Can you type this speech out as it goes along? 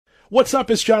What's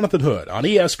up? It's Jonathan Hood on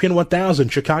ESPN 1000,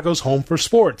 Chicago's home for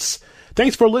sports.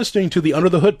 Thanks for listening to the Under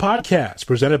the Hood podcast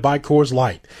presented by Coors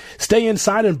Light. Stay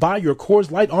inside and buy your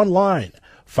Coors Light online.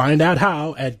 Find out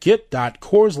how at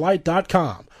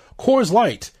get.coorslight.com. Coors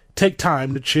Light, take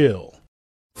time to chill.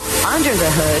 Under the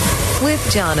Hood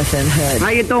with Jonathan Hood.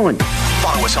 How you doing?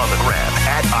 Follow us on the gram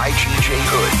at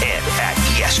IGJHood and at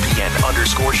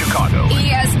ESPN_Chicago.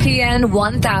 ESPN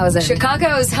 1000,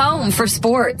 Chicago's home for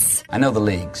sports. I know the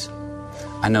leagues.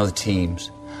 I know the teams.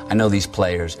 I know these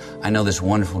players. I know this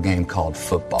wonderful game called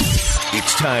football.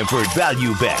 It's time for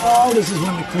Value Bet. Oh, this is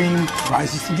when the cream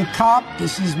rises to the top.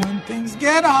 This is when things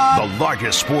get hot. The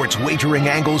largest sports wagering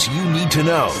angles you need to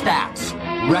know. Stats,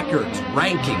 records,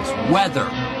 rankings, weather.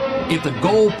 If the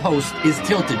goalpost is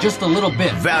tilted just a little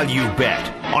bit. Value Bet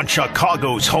on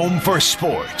Chicago's home for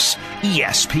sports.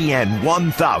 ESPN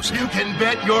 1000. You can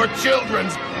bet your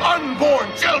children's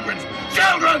unborn children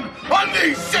on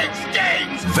these 6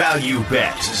 games. Value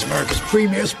Bet. This is America's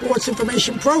premier sports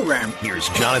information program. Here's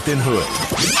Jonathan Hood.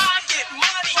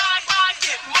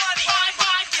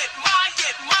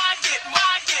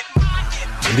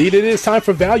 Indeed, it is time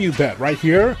for Value Bet right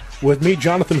here with me,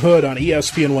 Jonathan Hood, on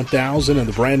ESPN 1000 and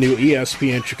the brand new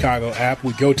ESPN Chicago app.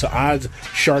 We go to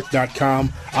oddsshark.com.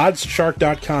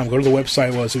 Oddsshark.com. Go to the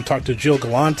website as we talk to Gilles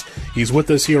Gallant. He's with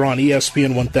us here on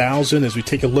ESPN 1000 as we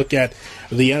take a look at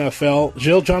the NFL.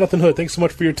 Gilles, Jonathan Hood, thanks so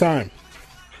much for your time.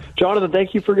 Jonathan,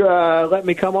 thank you for letting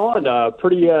me come on.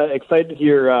 Pretty excited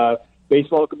here.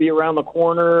 Baseball could be around the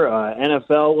corner.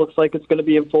 NFL looks like it's going to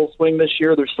be in full swing this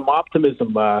year. There's some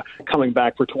optimism coming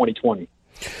back for 2020.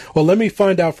 Well, let me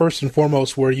find out first and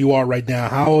foremost where you are right now.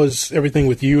 How is everything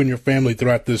with you and your family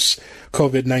throughout this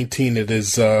COVID-19 that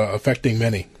is affecting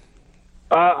many?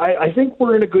 I think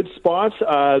we're in a good spot.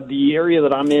 The area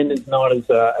that I'm in is not as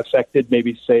affected,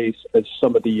 maybe say, as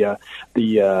some of the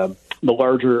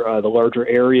larger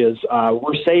areas.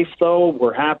 We're safe though.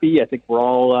 We're happy. I think we're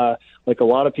all like a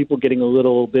lot of people getting a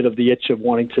little bit of the itch of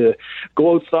wanting to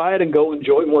go outside and go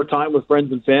enjoy more time with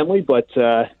friends and family. But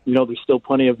there's still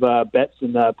plenty of bets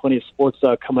and plenty of sports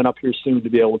coming up here soon to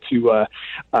be able to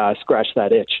scratch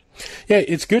that itch. Yeah,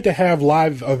 it's good to have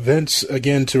live events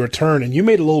again to return. And you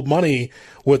made a little money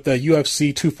with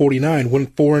UFC 249,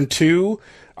 went 4-2.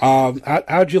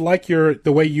 How'd you like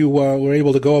the way you were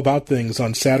able to go about things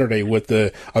on Saturday with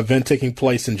the event taking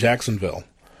place in Jacksonville?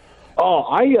 Oh,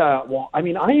 I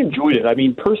enjoyed it. I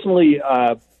mean, personally,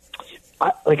 I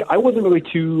wasn't really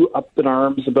too up in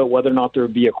arms about whether or not there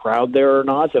would be a crowd there or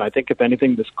not. And I think, if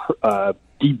anything, this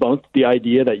debunked the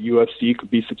idea that UFC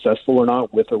could be successful or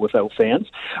not with or without fans.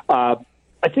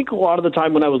 I think a lot of the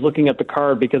time when I was looking at the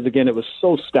card, because, again, it was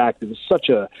so stacked, it was such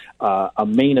a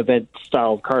main event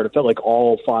style of card. It felt like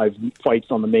all 5 fights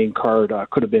on the main card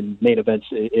could have been main events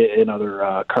in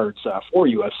other cards for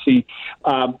UFC.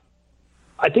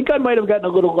 I think I might have gotten a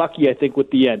little lucky, I think,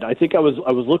 with the end. I think I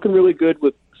was looking really good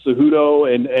with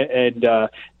Cejudo and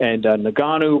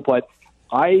Ngannou, but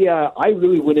I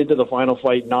really went into the final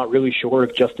fight not really sure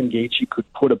if Justin Gaethje could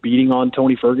put a beating on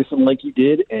Tony Ferguson like he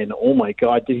did, and oh my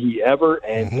God, did he ever!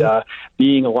 And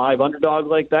being a live underdog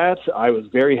like that, I was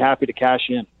very happy to cash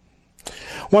in.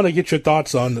 I want to get your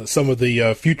thoughts on some of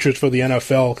the futures for the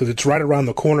NFL, because it's right around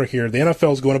the corner here. The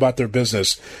NFL is going about their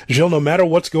business. Gilles, no matter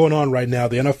what's going on right now,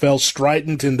 the NFL's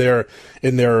strident in their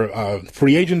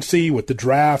free agency with the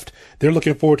draft. They're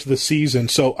looking forward to the season.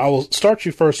 So I will start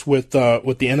you first with the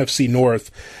NFC North.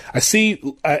 I see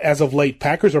as of late,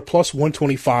 Packers are plus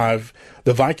 125.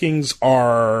 The Vikings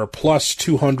are plus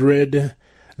 200.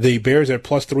 The Bears at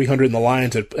plus 300 and the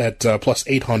Lions at plus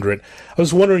 800. I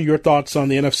was wondering your thoughts on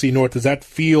the NFC North. Does that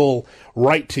feel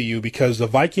right to you? Because the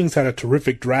Vikings had a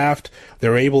terrific draft. They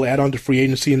were able to add on to free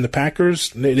agency, and the Packers,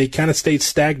 they kind of stayed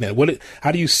stagnant.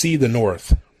 How do you see the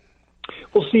North?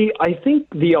 Well, see, I think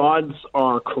the odds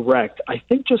are correct. I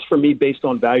think just for me, based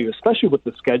on value, especially with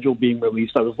the schedule being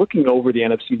released, I was looking over the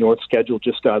NFC North schedule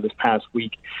just this past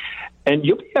week, and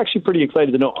you'll be actually pretty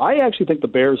excited to know I actually think the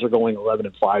Bears are going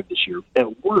 11-5 this year.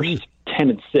 At worst,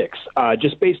 10-6.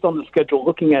 Just based on the schedule,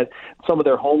 looking at some of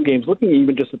their home games, looking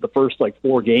even just at the first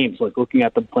 4 games, looking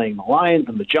at them playing the Lions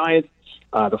and the Giants,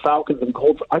 the Falcons and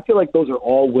Colts, I feel like those are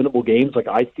all winnable games.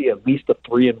 I see at least a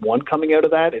 3-1 coming out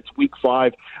of that. It's week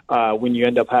 5 when you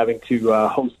end up having to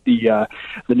host the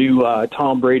new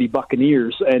Tom Brady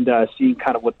Buccaneers and seeing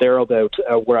kind of what they're about,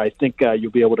 where I think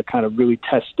you'll be able to kind of really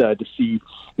test to see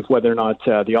if whether or not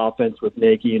the offense with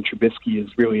Nagy and Trubisky is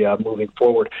really moving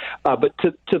forward. But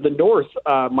to the North,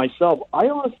 myself, I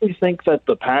honestly think that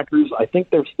the Packers, I think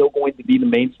they're still going to be the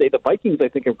mainstay. The Vikings, I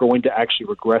think, are going to actually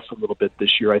regress a little bit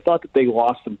this year. I thought that they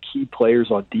lost some key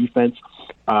players on defense.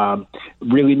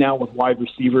 Really now with wide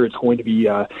receiver, it's going to be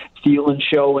Thielen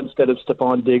show instead of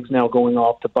Stephon Diggs now going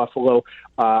off to Buffalo.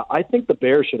 I think the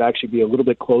Bears should actually be a little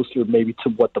bit closer maybe to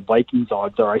what the Vikings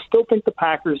odds are. I still think the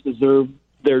Packers deserve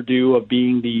their due of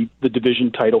being the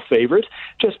division title favorite,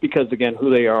 just because, again,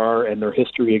 who they are and their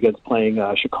history against playing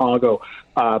Chicago.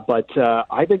 But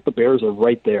I think the Bears are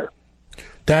right there.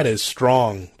 That is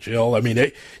strong, Jill. I mean,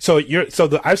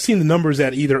 I've seen the numbers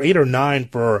at either 8 or 9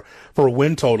 for a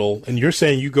win total, and you're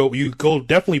saying you go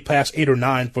definitely past 8 or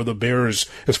 9 for the Bears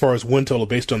as far as win total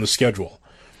based on the schedule.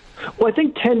 Well, I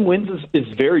think 10 wins is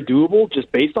very doable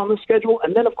just based on the schedule.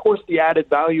 And then, of course, the added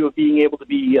value of being able to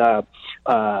be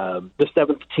the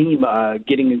seventh team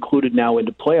getting included now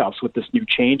into playoffs with this new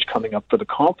change coming up for the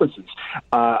conferences.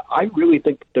 I really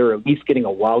think they're at least getting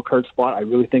a wild card spot. I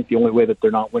really think the only way that they're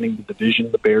not winning the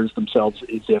division, the Bears themselves,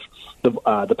 is if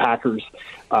the Packers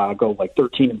go like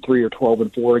 13-3 or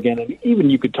 12-4 again. And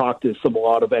even you could talk to a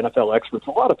lot of NFL experts.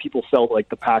 A lot of people felt like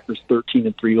the Packers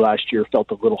 13-3 last year felt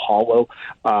a little hollow.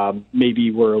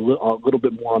 Maybe we're a little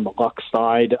bit more on the luck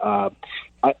side.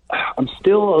 I'm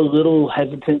still a little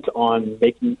hesitant on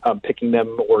picking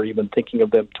them or even thinking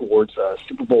of them towards a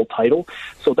Super Bowl title.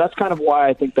 So that's kind of why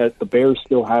I think that the Bears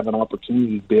still have an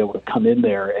opportunity to be able to come in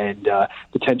there and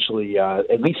potentially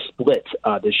at least split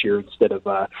this year instead of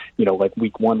like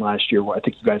week 1 last year where I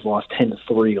think you guys lost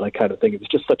 10-3, like kind of thing. It was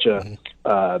just such a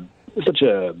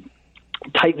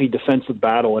tightly defensive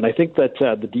battle, and I think that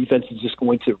the defense is just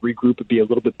going to regroup and be a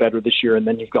little bit better this year. And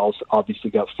then you've obviously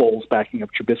got Foles backing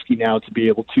up Trubisky now to be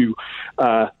able to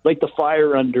light the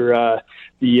fire under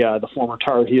the former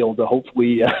Tar Heel to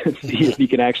hopefully see if he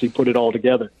can actually put it all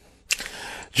together.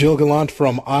 Gilles Gallant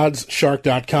from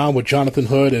OddsShark.com with Jonathan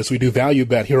Hood as we do Value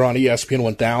Bet here on ESPN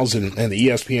 1000 and the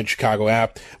ESPN Chicago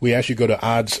app. We actually go to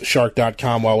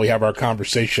OddsShark.com while we have our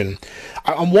conversation.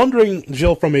 I'm wondering,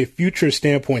 Gilles, from a future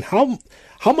standpoint, how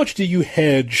much do you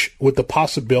hedge with the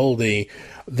possibility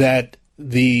that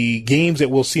the games that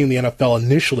we'll see in the NFL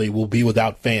initially will be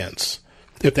without fans,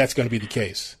 if that's going to be the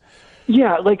case?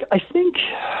 Yeah, I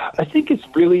think it's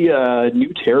really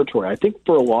new territory. I think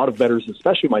for a lot of bettors,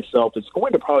 especially myself, it's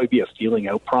going to probably be a feeling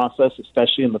out process,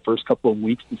 especially in the first couple of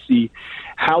weeks to see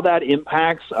how that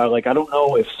impacts. I don't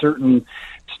know if certain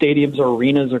stadiums or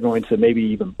arenas are going to maybe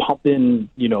even pump in,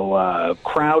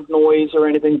 crowd noise or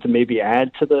anything to maybe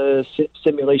add to the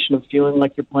simulation of feeling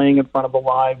like you're playing in front of a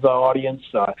live audience.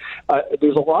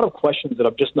 There's a lot of questions that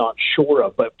I'm just not sure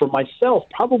of. But for myself,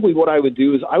 probably what I would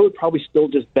do is I would probably still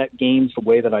just bet games the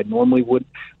way that I normally would,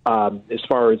 as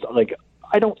far as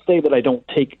I don't say that I don't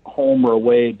take home or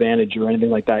away advantage or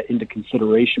anything like that into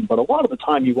consideration, but a lot of the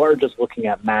time you are just looking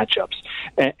at matchups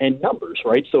and numbers,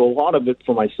 right? So a lot of it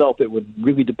for myself, it would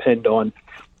really depend on,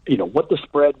 what the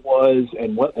spread was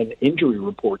and what an injury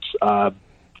reports.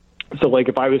 So,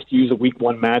 if I was to use a Week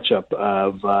 1 matchup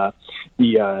of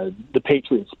the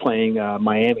Patriots playing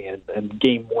Miami and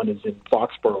Game 1 is in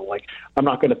Foxborough, I'm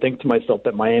not going to think to myself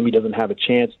that Miami doesn't have a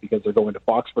chance because they're going to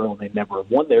Foxborough and they never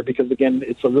have won there because, again,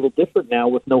 it's a little different now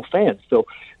with no fans. So,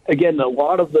 again, a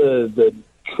lot of the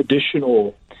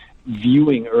traditional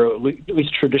viewing or at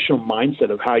least traditional mindset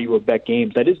of how you would bet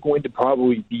games, that is going to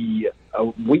probably be a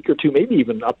week or two, maybe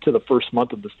even up to the first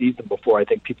month of the season before I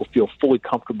think people feel fully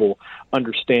comfortable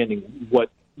understanding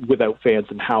what without fans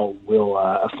and how it will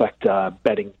affect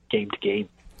betting game to game.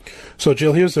 So,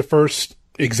 Jill, here's the first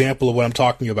example of what I'm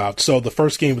talking about. So the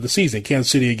first game of the season, Kansas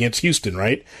City against Houston,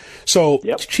 right? So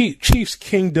yep. Chiefs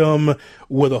Kingdom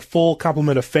with a full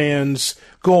complement of fans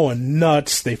going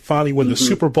nuts. They finally win the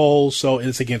Super Bowl, so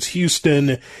it's against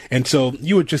Houston. And so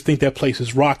you would just think that place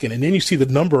is rocking. And then you see the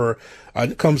number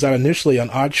comes out initially on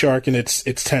OddsShark, and it's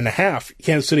 10.5.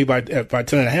 Kansas City by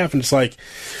 10.5, and it's like,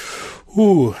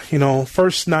 ooh,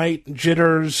 first night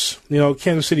jitters.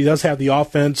 Kansas City does have the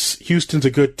offense. Houston's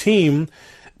a good team.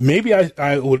 Maybe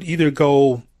I would either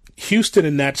go Houston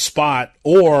in that spot,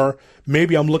 or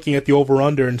maybe I'm looking at the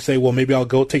over-under and say, well, maybe I'll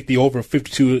go take the over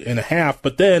 52.5.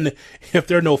 But then if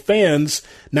there are no fans,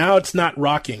 now it's not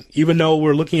rocking. Even though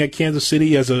we're looking at Kansas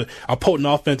City as a potent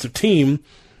offensive team,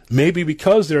 maybe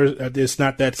because it's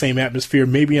not that same atmosphere,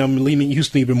 maybe I'm leaning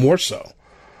Houston even more so.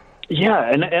 Yeah,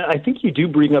 and I think you do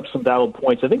bring up some valid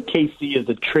points. I think KC is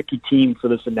a tricky team for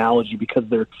this analogy because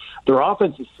their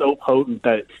offense is so potent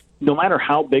that no matter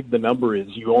how big the number is,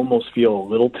 you almost feel a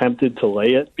little tempted to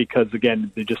lay it because,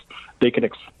 again, they can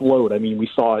explode. I mean, we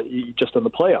saw it just in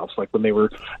the playoffs, like when they were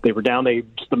down, they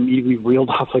just immediately reeled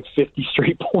off like 50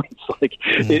 straight points. Like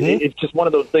it's just one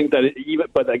of those things that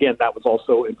but again, that was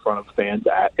also in front of fans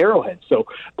at Arrowhead. So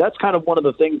that's kind of one of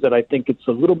the things that I think it's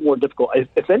a little more difficult.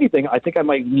 If anything, I think I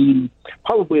might lean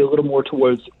probably a little more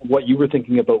towards what you were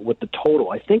thinking about with the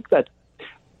total. I think that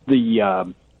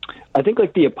I think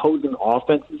like the opposing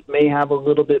offenses may have a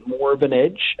little bit more of an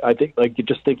edge. I think like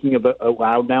just thinking about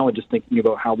aloud now and just thinking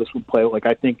about how this would play. Like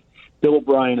I think Bill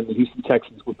O'Brien and the Houston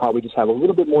Texans would probably just have a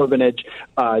little bit more of an edge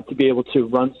to be able to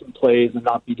run some plays and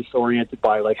not be disoriented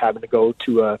by like having to go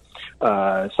to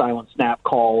a silent snap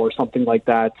call or something like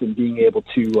that, and being able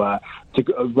to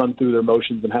run through their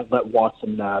motions and let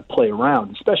Watson play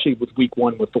around, especially with week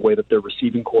one with the way that their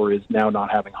receiving core is now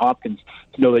not having Hopkins.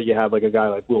 To know that you have like a guy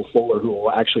like Will Fuller who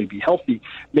will actually be healthy,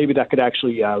 maybe that could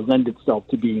actually lend itself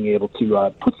to being able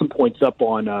to put some points up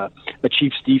on a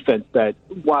Chiefs defense that,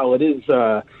 while it is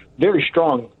very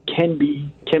strong, can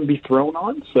be thrown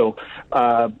on. So,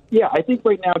 I think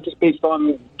right now, just based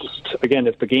on again,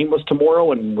 if the game was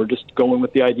tomorrow and we're just going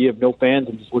with the idea of no fans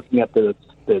and just looking at the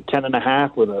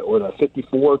 10.5 or the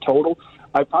 54 total,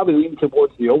 I'd probably lean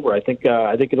towards the over. I think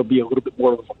it'll be a little bit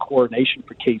more of a coronation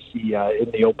for KC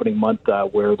in the opening month,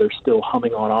 where they're still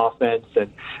humming on offense,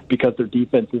 and because their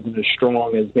defense isn't as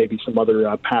strong as maybe some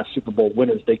other past Super Bowl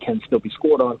winners, they can still be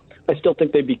scored on. I still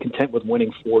think they'd be content with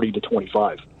winning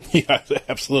 40-25. Yeah,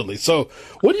 absolutely. So,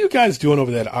 what are you guys doing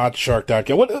over there at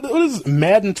OddsShark.com? What is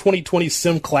Madden 2020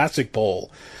 Sim Classic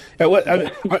Bowl?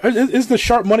 Is the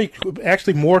sharp money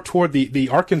actually more toward the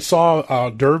Arkansas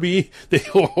Derby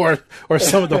or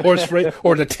some of the horse race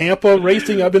or the Tampa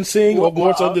racing I've been seeing, or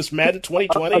more so this Madden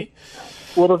 2020?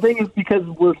 Well, the thing is, because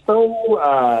we're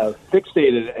so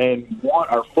fixated and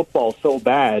want our football so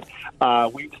bad,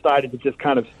 we've decided to just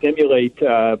kind of stimulate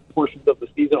portions of the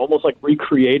season, almost like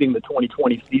recreating the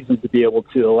 2020 season, to be able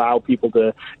to allow people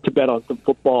to bet on some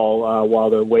football while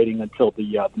they're waiting until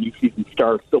the new season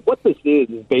starts. So what this is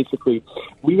basically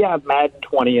we have Madden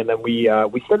 20, and then we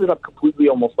set it up completely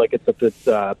almost like it's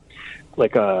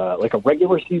like a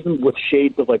regular season with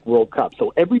shades of like World Cup.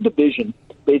 So every division,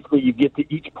 basically, you get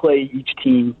to each play each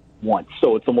team once.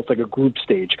 So it's almost like a group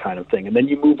stage kind of thing. And then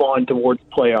you move on towards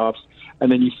playoffs,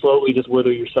 and then you slowly just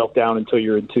whittle yourself down until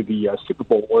you're into the Super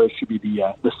Bowl, or it should be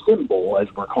the Sim Bowl, as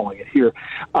we're calling it here.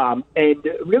 And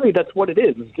really, that's what it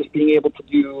is just being able to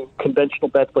do conventional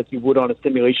bets like you would on a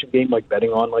simulation game, like betting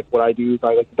on, like what I do is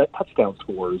I like to bet touchdown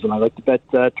scores, and I like to bet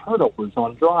turnovers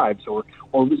on drives or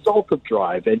results of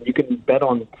drive. And you can bet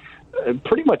on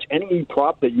pretty much any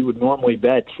prop that you would normally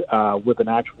bet with an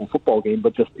actual football game,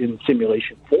 but just in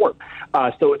simulation form.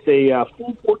 So it's a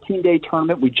full 14-day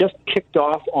tournament. We just kicked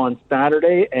off on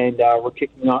Saturday, and we're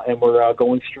kicking off, and we're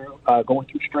going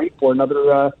through straight for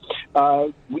another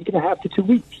week and a half to 2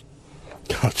 weeks.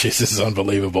 Oh, jeez, this is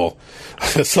unbelievable.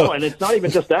 And it's not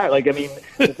even just that. Like, I mean,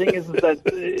 the thing is that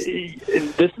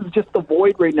this is just the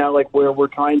void right now, like where we're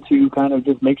trying to kind of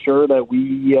just make sure that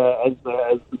we, as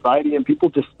society and people,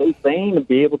 just stay sane and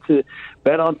be able to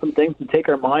bet on some things to take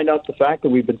our mind off the fact that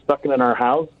we've been stuck in our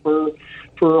house for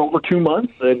over 2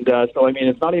 months. And so, I mean,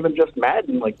 it's not even just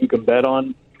Madden. Like, you can bet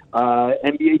on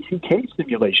NBA 2K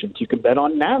simulations. You can bet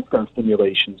on NASCAR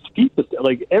simulations. FIFA,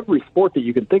 like every sport that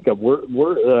you can think of,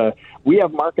 we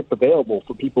have markets available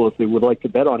for people if they would like to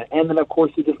bet on it. And then, of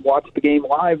course, you just watch the game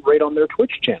live right on their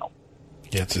Twitch channel.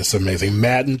 Yeah, it's just amazing.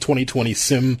 Madden 2020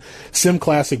 Sim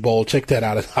Classic Bowl. Check that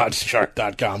out at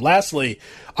OddsShark.com. Lastly,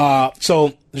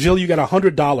 so, Gilles, you got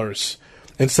 $100.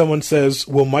 And someone says,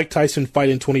 will Mike Tyson fight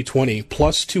in 2020?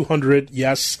 Plus 200,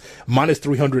 yes. Minus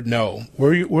 300, no.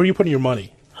 Where are you putting your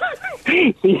money?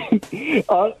 See,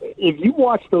 if you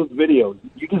watch those videos,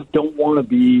 you just don't want to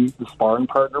be the sparring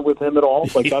partner with him at all.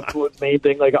 Like, yeah. That's the main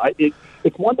thing. Like,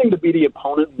 it's one thing to be the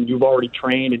opponent, and you've already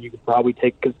trained, and you could probably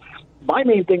take. Because my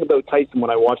main thing about Tyson when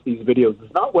I watch these videos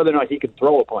is not whether or not he can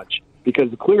throw a punch, because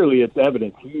clearly it's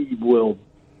evident he will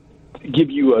give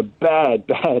you a bad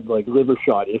like liver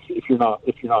shot if you're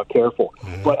not careful.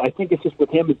 Mm-hmm. But I think it's just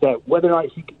with him is that whether or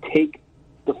not he can take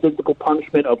the physical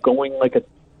punishment of going like a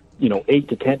 8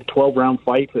 to 10 to 12 round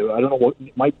fight. I don't know what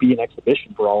it might be an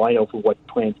exhibition for all I know for what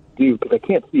he plans to do, because I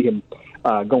can't see him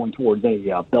going towards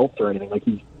any belts or anything. Like,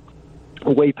 he's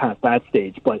way past that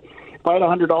stage. But if I had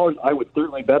 $100, I would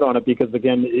certainly bet on it, because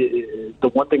again, the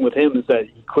one thing with him is that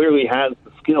he clearly has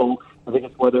the skill. I think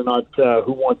it's whether or not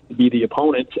who wants to be the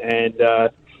opponent. And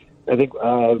I think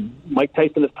Mike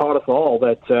Tyson has taught us all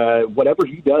that whatever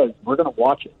he does, we're going to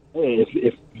watch it.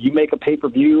 If you make a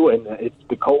pay-per-view and it's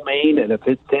the co-main, and if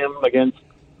it's him against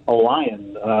a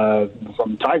lion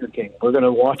from Tiger King. We're going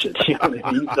to watch it. You know what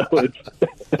I mean?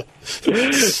 So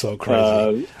it's so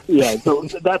crazy. So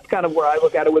that's kind of where I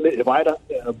look at it with it. If I had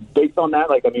based on that,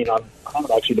 I'm kind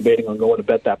of actually debating on going to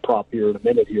bet that prop here in a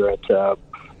minute here at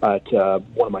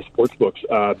one of my sports books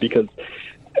because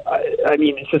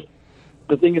it's just.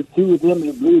 The thing is, too, with him,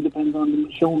 it really depends on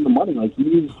him showing the money. Like,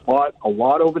 he's fought a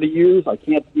lot over the years. I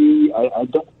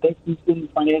don't think he's been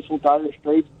financial dire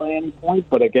straits by any point.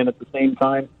 But again, at the same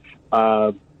time,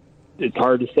 it's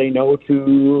hard to say no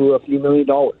to a few $1 million.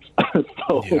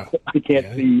 So yeah. I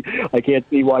can't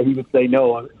see why he would say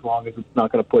no as long as it's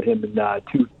not going to put him in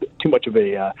too much of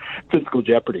a physical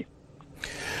jeopardy.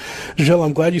 Gilles,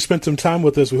 I'm glad you spent some time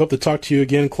with us. We hope to talk to you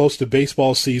again close to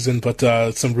baseball season, but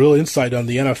some real insight on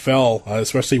the NFL,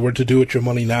 especially what to do with your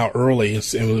money now early.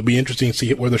 It will be interesting to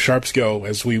see where the Sharps go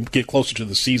as we get closer to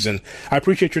the season. I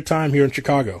appreciate your time here in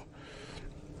Chicago.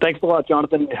 Thanks a lot,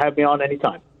 Jonathan. Have me on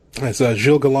anytime. It's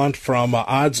Gilles Gallant from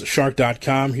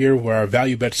OddsShark.com here with our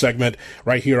Value Bet segment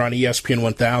right here on ESPN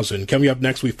 1000. Coming up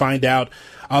next, we find out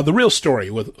the real story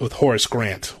with Horace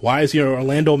Grant. Why is he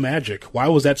Orlando Magic? Why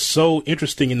was that so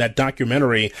interesting in that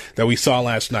documentary that we saw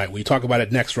last night? We talk about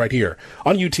it next right here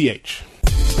on UTH.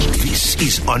 This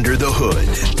is Under the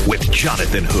Hood with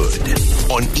Jonathan Hood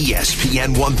on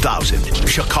ESPN 1000,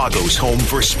 Chicago's home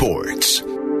for sports.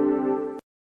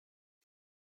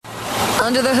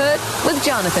 Under the Hood with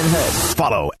Jonathan Hood.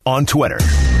 Follow on Twitter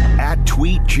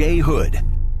 @TweetJHood.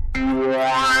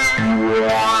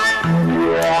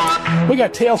 We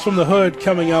got Tales from the Hood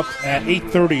coming up at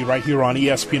 8:30 right here on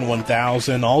ESPN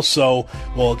 1000. Also,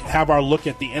 we'll have our look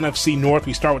at the NFC North.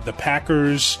 We start with the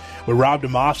Packers with Rob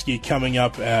Demovsky coming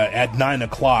up at 9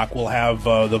 o'clock. We'll have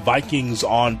the Vikings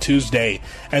on Tuesday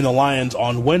and the Lions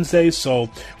on Wednesday. So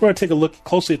we're going to take a look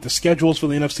closely at the schedules for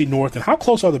the NFC North and how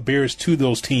close are the Bears to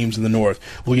those teams in the North.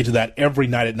 We'll get to that every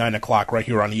night at 9 o'clock right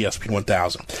here on ESPN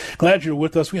 1000. Glad you're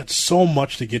with us. We had so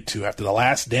much to get to after the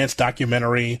Last Dance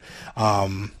documentary.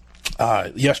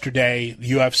 Yesterday,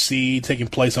 UFC taking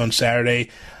place on Saturday,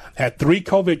 had 3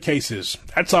 COVID cases.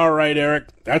 That's all right, Eric.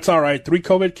 That's all right. 3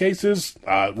 COVID cases.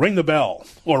 Ring the bell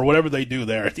or whatever they do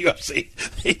there at the UFC.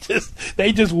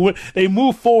 They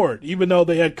move forward even though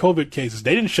they had COVID cases.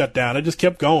 They didn't shut down. It just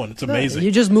kept going. It's amazing.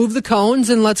 You just move the cones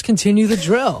and let's continue the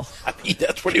drill. I mean,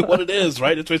 that's pretty what it is,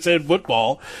 right? That's what they said in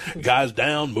football. Guys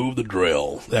down, move the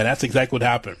drill. And that's exactly what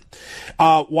happened.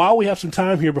 While we have some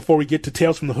time here before we get to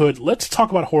Tales from the Hood, let's talk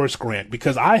about Horace Grant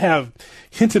because I have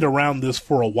hinted around this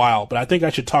for a while, but I think I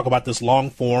should talk about this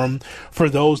long form for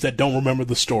those that don't remember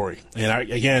the story.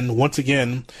 And once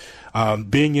again,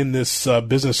 being in this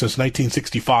business since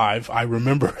 1965, I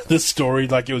remember this story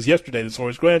like it was yesterday, this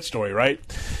Horace Grant story, right?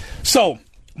 So,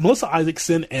 Melissa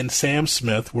Isaacson and Sam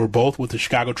Smith were both with the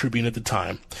Chicago Tribune at the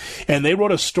time, and they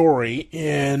wrote a story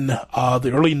in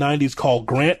the early 90s called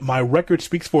Grant, My Record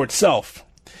Speaks for Itself.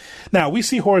 Now, we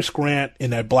see Horace Grant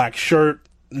in that black shirt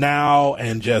now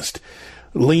and just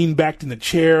lean back in the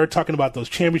chair, talking about those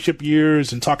championship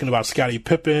years and talking about Scottie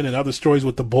Pippen and other stories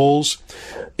with the Bulls.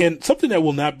 And something that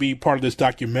will not be part of this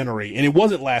documentary, and it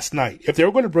wasn't last night. If they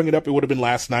were going to bring it up, it would have been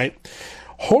last night.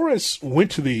 Horace went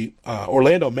to the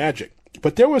Orlando Magic,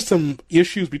 but there were some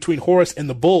issues between Horace and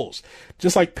the Bulls.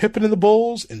 Just like Pippen and the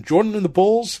Bulls and Jordan and the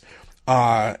Bulls,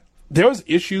 there was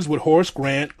issues with Horace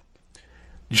Grant,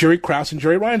 Jerry Krause, and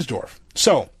Jerry Reinsdorf.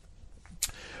 So,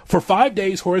 for 5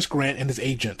 days, Horace Grant and his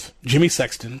agent, Jimmy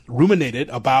Sexton, ruminated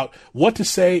about what to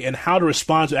say and how to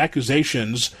respond to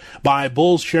accusations by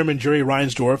Bulls chairman Jerry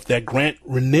Reinsdorf that Grant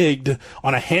reneged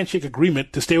on a handshake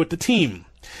agreement to stay with the team.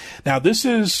 Now, this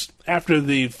is after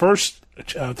the first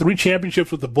 3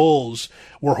 championships with the Bulls,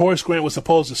 where Horace Grant was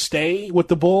supposed to stay with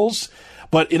the Bulls.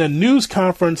 But in a news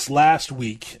conference last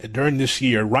week, during this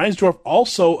year, Reinsdorf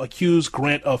also accused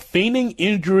Grant of feigning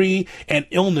injury and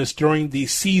illness during the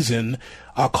season,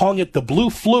 calling it the blue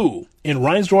flu, in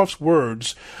Reinsdorf's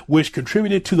words, which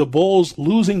contributed to the Bulls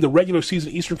losing the regular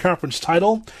season Eastern Conference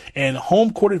title and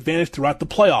home court advantage throughout the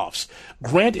playoffs.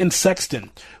 Grant and Sexton,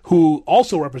 who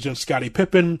also represents Scottie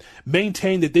Pippen,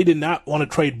 maintained that they did not want to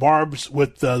trade barbs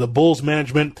with the Bulls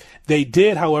management. They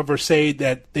did, however, say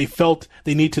that they felt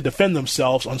they need to defend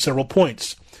themselves on several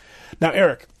points. Now,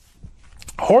 Eric,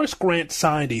 Horace Grant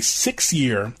signed a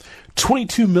 6-year,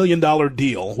 $22 million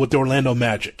deal with the Orlando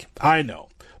Magic. I know.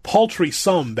 Paltry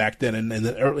sum back then in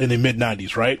the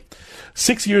mid-90s, right?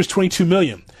 6 years, $22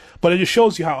 million. But it just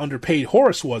shows you how underpaid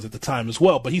Horace was at the time as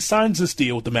well. But he signs this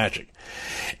deal with the Magic.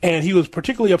 And he was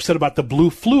particularly upset about the blue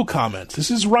flu comments.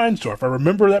 This is Reinsdorf. I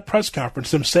remember that press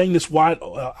conference, him saying this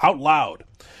out loud.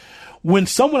 When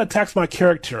someone attacks my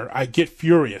character, I get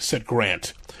furious, said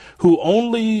Grant, who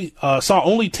saw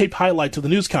only taped highlights of the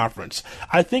news conference.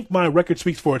 I think my record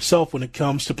speaks for itself when it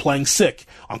comes to playing sick.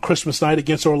 On Christmas night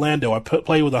against Orlando, I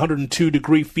played with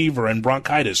 102-degree fever and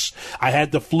bronchitis. I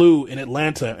had the flu in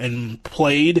Atlanta and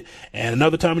played, and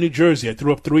another time in New Jersey, I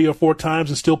threw up 3 or 4 times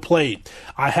and still played.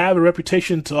 I have a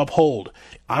reputation to uphold.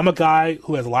 I'm a guy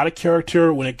who has a lot of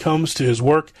character when it comes to his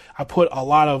work. I put a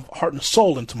lot of heart and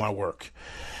soul into my work.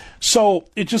 So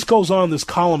it just goes on this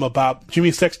column about Jimmy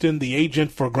Sexton, the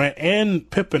agent for Grant and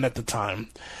Pippen at the time,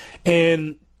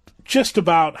 and just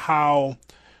about how,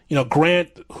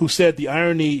 Grant, who said the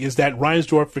irony is that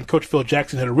Reinsdorf and Coach Phil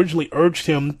Jackson had originally urged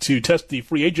him to test the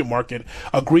free agent market,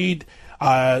 agreed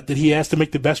that he has to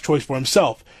make the best choice for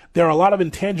himself. There are a lot of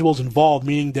intangibles involved,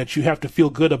 meaning that you have to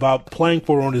feel good about playing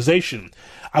for an organization.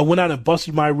 I went out and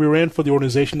busted my rear end for the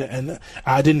organization, and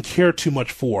I didn't care too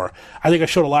much for. I think I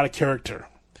showed a lot of character.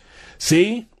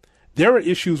 See, there are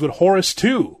issues with Horace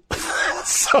too.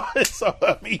 so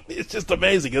I mean, it's just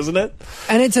amazing, isn't it?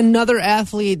 And it's another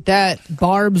athlete that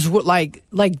Barb's like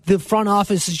the front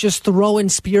office is just throwing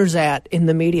spears at in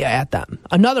the media at them.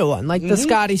 Another one, like the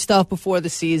Scotty stuff before the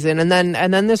season, and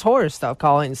then this Horace stuff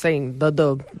saying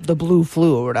the blue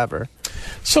flu or whatever.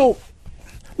 So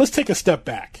let's take a step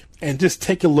back and just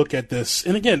take a look at this.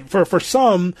 And again, for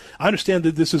some, I understand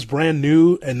that this is brand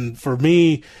new. And for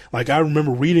me, like, I remember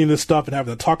reading this stuff and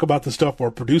having to talk about this stuff or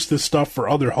produce this stuff for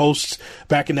other hosts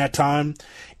back in that time.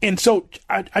 And so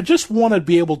I just want to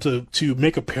be able to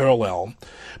make a parallel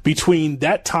between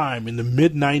that time in the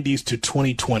mid-90s to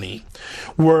 2020,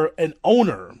 where an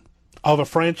owner of a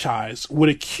franchise would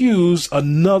accuse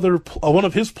one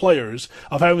of his players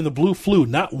of having the blue flu,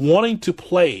 not wanting to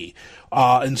play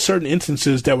in certain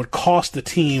instances that would cost the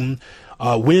team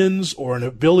wins or an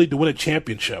ability to win a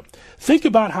championship. Think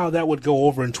about how that would go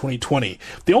over in 2020.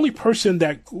 The only person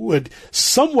that would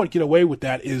somewhat get away with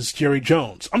that is Jerry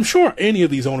Jones. I'm sure any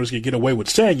of these owners could get away with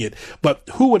saying it, but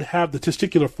who would have the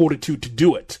testicular fortitude to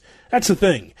do it? That's the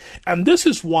thing. And this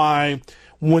is why,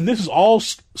 when this is all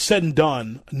said and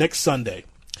done next Sunday,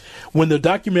 when the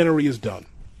documentary is done,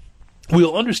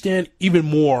 we'll understand even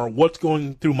more what's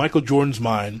going through Michael Jordan's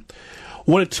mind,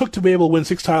 what it took to be able to win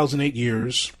 6 titles in 8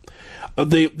 years,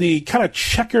 the kind of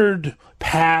checkered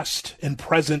past and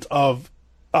present of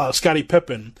Scottie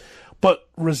Pippen. But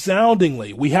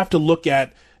resoundingly, we have to look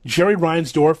at Jerry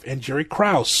Reinsdorf and Jerry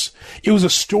Krause. It was a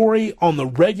story on the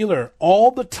regular, all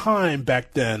the time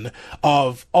back then,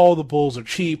 of all the Bulls are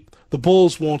cheap. The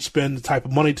Bulls won't spend the type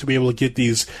of money to be able to get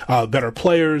these better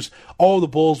players. All the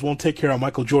Bulls won't take care of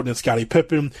Michael Jordan and Scottie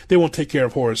Pippen. They won't take care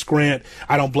of Horace Grant.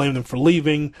 I don't blame them for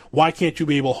leaving. Why can't you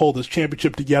be able to hold this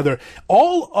championship together?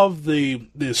 All of the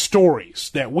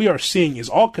stories that we are seeing is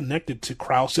all connected to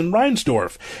Krause and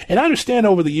Reinsdorf. And I understand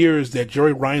over the years that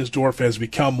Jerry Reinsdorf has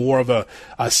become more of a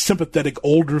sympathetic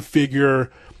older figure.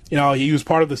 He was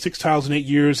part of the 6 titles in 8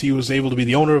 years. He was able to be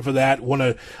the owner of that,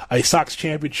 won a Sox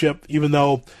championship, even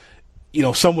though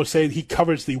some would say he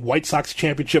covers the White Sox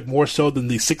championship more so than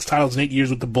the 6 titles in 8 years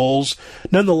with the Bulls.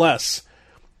 Nonetheless,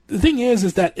 the thing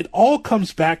is that it all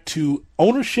comes back to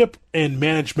ownership and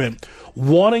management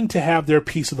wanting to have their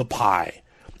piece of the pie,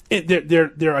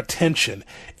 their attention.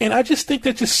 And I just think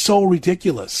that's just so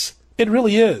ridiculous. It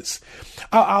really is.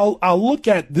 I'll look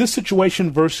at this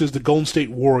situation versus the Golden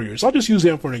State Warriors. I'll just use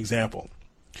them for an example.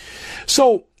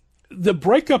 So, the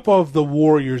breakup of the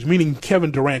Warriors, meaning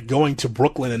Kevin Durant going to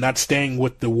Brooklyn and not staying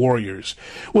with the Warriors,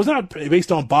 was not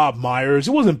based on Bob Myers.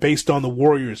 It wasn't based on the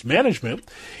Warriors management.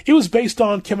 It was based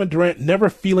on Kevin Durant never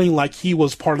feeling like he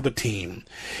was part of the team.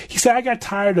 He said, I got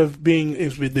tired of being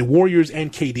with the Warriors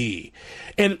and KD.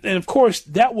 And of course,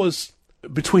 that was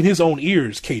between his own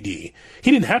ears, KD.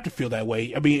 He didn't have to feel that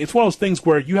way. I mean, it's one of those things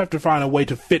where you have to find a way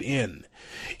to fit in.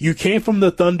 You came from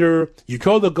the Thunder, you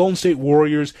go to the Golden State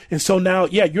Warriors, and so now,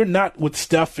 you're not with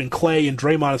Steph and Clay and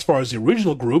Draymond as far as the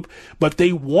original group, but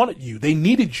they wanted you. They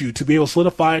needed you to be able to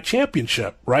solidify a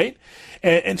championship, right?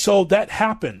 And so that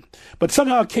happened. But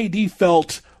somehow KD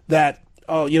felt that,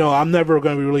 I'm never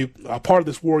going to be really a part of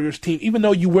this Warriors team, even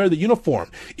though you wear the uniform.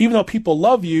 Even though people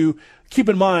love you, keep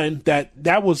in mind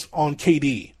that was on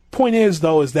KD. Point is,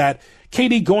 though, is that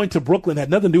KD going to Brooklyn had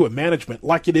nothing to do with management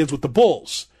like it is with the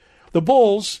Bulls. The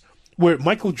Bulls, where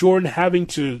Michael Jordan having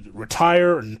to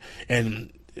retire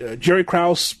and Jerry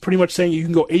Krause pretty much saying you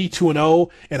can go 82-0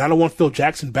 and I don't want Phil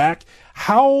Jackson back.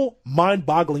 How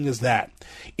mind-boggling is that?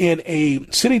 In a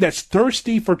city that's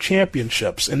thirsty for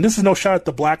championships, and this is no shot at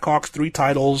the Blackhawks, 3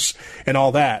 titles and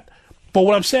all that. But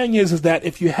what I'm saying is that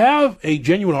if you have a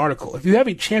genuine article, if you have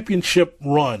a championship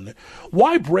run,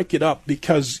 why break it up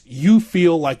because you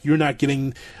feel like you're not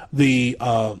getting the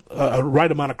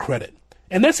right amount of credit?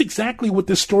 And that's exactly what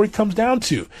this story comes down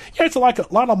to. Yeah, it's like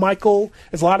a lot of Michael.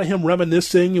 It's a lot of him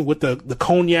reminiscing with the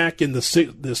cognac and the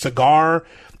cigar.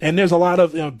 And there's a lot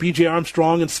of B.J.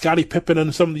 Armstrong and Scottie Pippen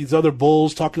and some of these other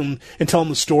Bulls talking and telling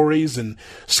the stories, and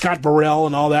Scott Burrell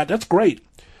and all that. That's great.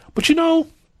 But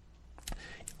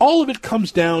all of it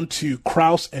comes down to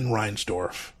Krause and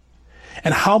Reinsdorf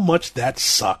and how much that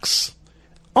sucks.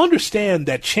 Understand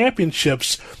that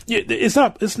championships,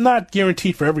 it's not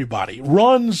guaranteed for everybody.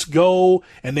 Runs go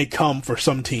and they come for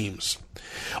some teams.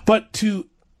 But to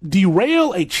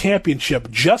derail a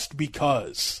championship just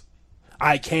because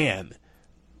I can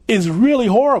is really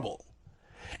horrible.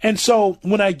 And so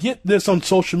when I get this on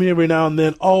social media every now and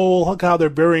then, oh, look how they're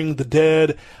burying the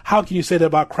dead. How can you say that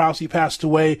about Krause? He passed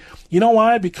away. You know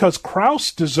why? Because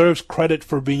Krause deserves credit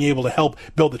for being able to help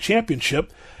build the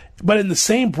championship. But in the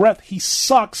same breath, he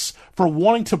sucks for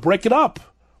wanting to break it up.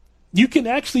 You can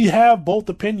actually have both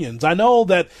opinions. I know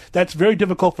that that's very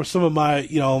difficult for some of my,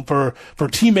 for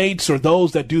teammates or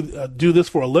those that do this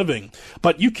for a living.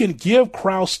 But you can give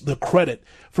Krause the credit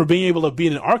for being able to be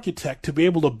an architect, to be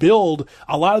able to build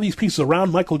a lot of these pieces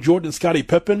around Michael Jordan and Scottie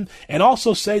Pippen, and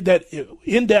also say that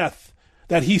in death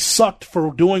that he sucked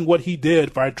for doing what he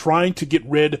did by trying to get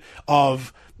rid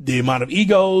of the amount of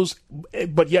egos,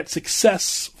 but yet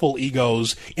successful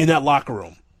egos in that locker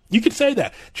room. You could say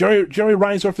that. Jerry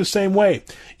Reinsdorf the same way.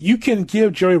 You can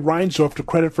give Jerry Reinsdorf the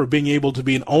credit for being able to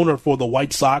be an owner for the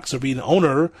White Sox or be an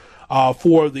owner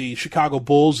for the Chicago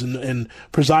Bulls and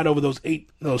preside over those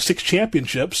 6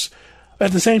 championships.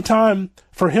 At the same time,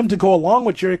 for him to go along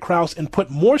with Jerry Krause and put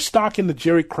more stock into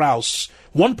Jerry Krause,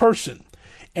 one person,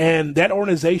 and that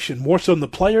organization more so than the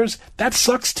players, that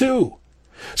sucks too.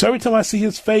 So every time I see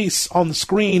his face on the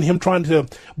screen, him trying to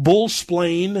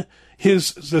bull-splain the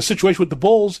situation with the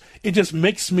Bulls, it just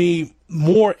makes me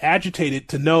more agitated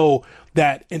to know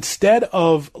that instead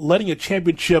of letting a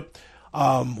championship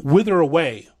wither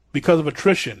away because of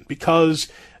attrition, because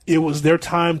it was their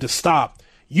time to stop,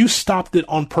 you stopped it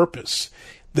on purpose.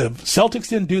 The Celtics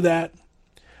didn't do that.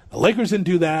 The Lakers didn't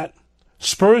do that.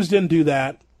 Spurs didn't do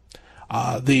that.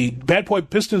 The Bad Boy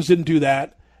Pistons didn't do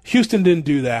that. Houston didn't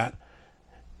do that.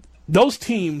 Those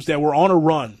teams that were on a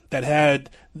run, that had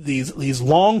these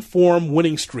long-form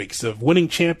winning streaks of winning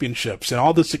championships and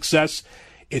all the success,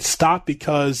 it stopped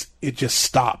because it just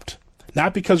stopped.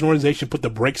 Not because an organization put the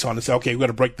brakes on and said, okay, we've got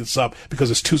to break this up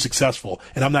because it's too successful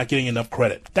and I'm not getting enough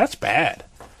credit. That's bad.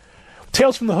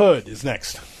 Tales from the Hood is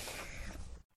next.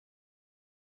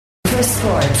 For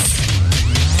sports.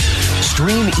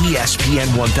 Stream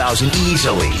ESPN 1000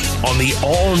 easily on the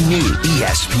all-new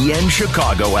ESPN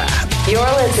Chicago app. You're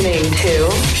listening to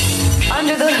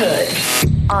Under the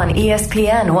Hood on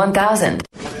ESPN 1000.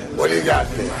 What do you got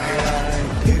there?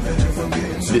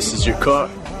 This is your car.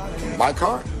 My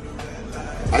car?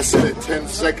 I said a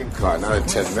 10-second car, not a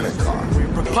 10-minute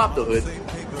car. Pop the hood.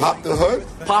 Pop the hood?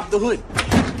 Pop the hood.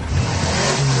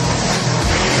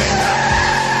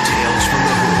 Tales from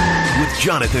the Hood with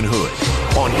Jonathan Hood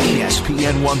on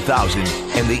ESPN 1000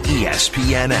 and the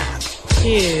ESPN app.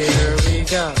 Here we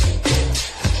go.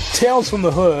 Tales from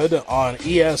the Hood on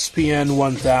ESPN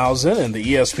 1000 and the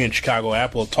ESPN Chicago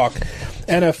app. We'll talk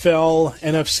NFL,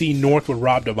 NFC North with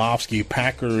Rob Demovsky,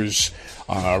 Packers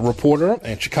reporter,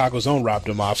 and Chicago's own Rob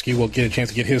Demovsky. We'll get a chance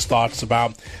to get his thoughts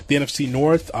about the NFC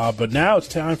North. But now it's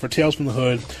time for Tales from the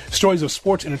Hood, stories of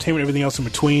sports, entertainment, everything else in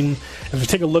between. As we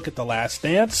take a look at The Last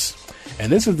Dance.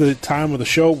 And this is the time of the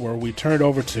show where we turn it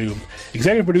over to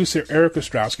executive producer Eric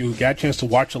Ostrowski, who got a chance to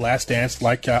watch The Last Dance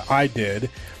like I did.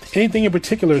 Anything in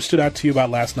particular stood out to you about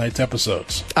last night's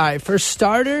episodes? All right, for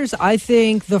starters, I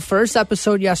think the first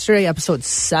episode yesterday, episode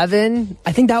 7,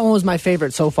 I think that one was my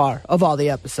favorite so far of all the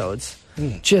episodes.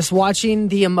 Just watching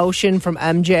the emotion from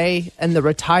MJ and the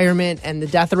retirement and the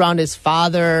death around his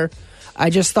father, I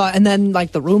just thought, and then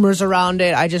like the rumors around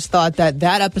it, I just thought that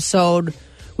episode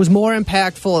was more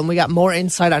impactful and we got more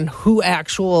insight on who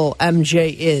actual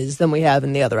MJ is than we have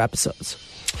in the other episodes.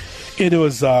 It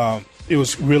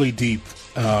was really deep.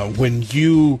 When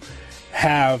you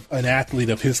have an athlete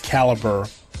of his caliber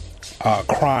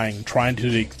crying, trying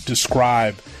to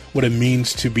describe what it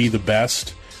means to be the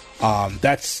best,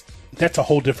 that's a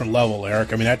whole different level,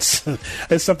 Eric. I mean,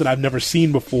 that's something I've never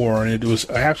seen before, and it was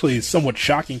actually somewhat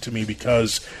shocking to me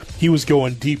because he was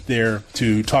going deep there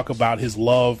to talk about his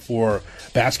love for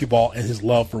basketball and his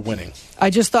love for winning. I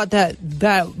just thought that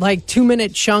like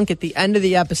 2-minute chunk at the end of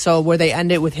the episode where they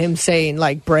end it with him saying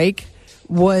like break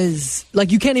was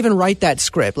like, you can't even write that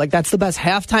script. Like, that's the best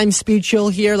halftime speech you'll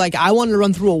hear. Like, I wanted to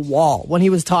run through a wall when he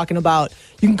was talking about,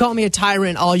 you can call me a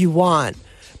tyrant all you want,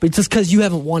 but just because you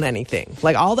haven't won anything.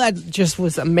 Like, all that just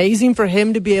was amazing for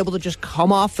him to be able to just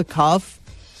come off the cuff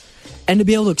and to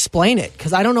be able to explain it.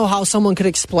 Because I don't know how someone could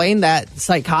explain that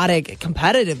psychotic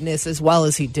competitiveness as well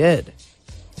as he did.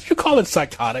 You call it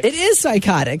psychotic? It is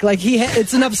psychotic. Like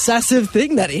it's an obsessive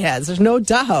thing that he has. There's no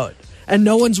doubt. And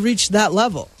no one's reached that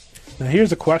level. Now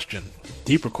here's a question,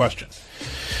 deeper question.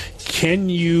 Can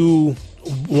you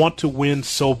want to win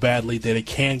so badly that it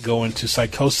can go into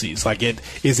psychoses? Like,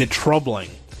 is it troubling?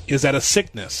 Is that a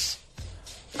sickness?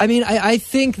 I mean, I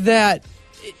think that,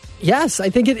 yes, I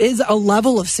think it is a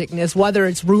level of sickness, whether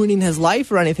it's ruining his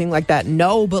life or anything like that.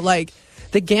 No, but like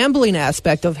the gambling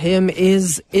aspect of him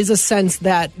is a sense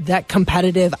that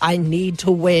competitive, I need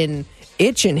to win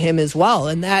itch in him as well.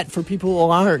 And that for people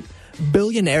who aren't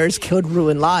billionaires could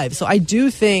ruin lives. So I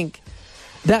do think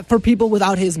that for people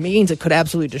without his means, it could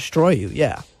absolutely destroy you.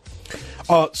 Yeah.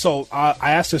 So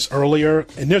I asked this earlier,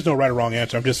 and there's no right or wrong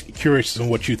answer. I'm just curious on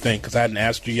what you think because I hadn't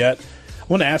asked you yet. I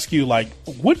want to ask you, like,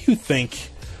 what do you think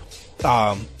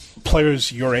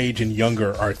players your age and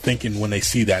younger are thinking when they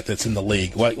see that's in the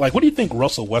league? Like, what do you think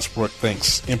Russell Westbrook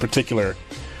thinks in particular,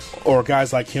 or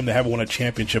guys like him that haven't won a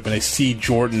championship and they see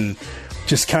Jordan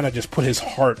just kind of just put his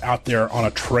heart out there on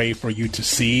a tray for you to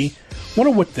see?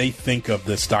 Wonder what they think of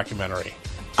this documentary.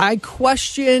 I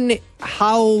question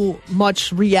how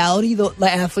much reality the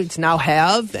athletes now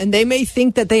have, and they may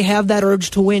think that they have that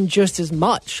urge to win just as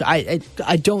much. I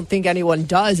don't think anyone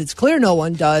does. It's clear no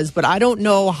one does, but I don't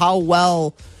know how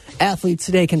well athletes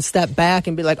today can step back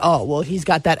and be like, oh, well, he's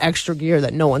got that extra gear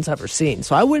that no one's ever seen.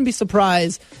 So I wouldn't be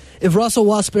surprised if Russell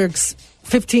Westbrook's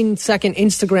 15-second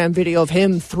Instagram video of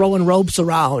him throwing ropes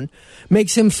around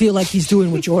makes him feel like he's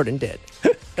doing what Jordan did.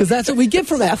 Because that's what we get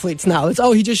from athletes now. It's,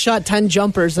 he just shot 10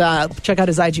 jumpers. Check out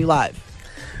his IG Live.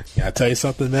 Yeah, I tell you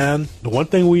something, man. The one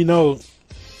thing we know,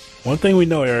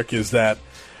 Eric, is that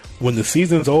when the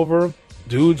season's over,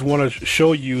 dudes want to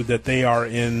show you that they are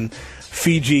in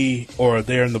Fiji or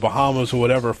they're in the Bahamas or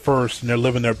whatever first, and they're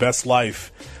living their best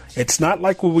life. It's not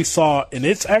like what we saw, and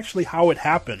it's actually how it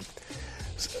happened.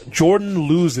 Jordan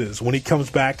loses when he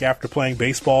comes back after playing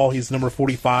baseball. He's number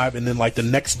 45, and then like the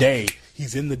next day,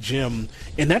 he's in the gym.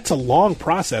 And that's a long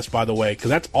process, by the way, because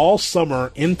that's all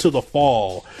summer into the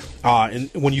fall. And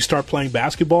when you start playing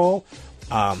basketball,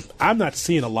 I'm not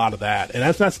seeing a lot of that. And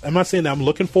I'm not saying that I'm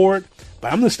looking for it,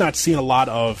 but I'm just not seeing a lot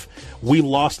of we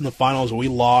lost in the finals or we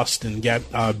lost and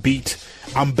got beat.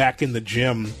 I'm back in the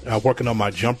gym working on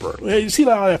my jumper. You see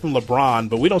that from LeBron,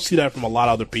 but we don't see that from a lot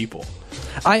of other people.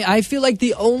 I feel like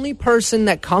the only person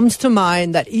that comes to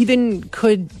mind that even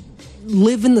could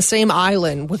live in the same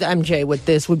island with MJ with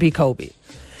this would be Kobe.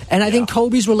 And I think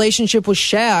Kobe's relationship with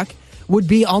Shaq would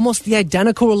be almost the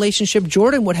identical relationship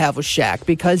Jordan would have with Shaq,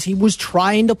 because he was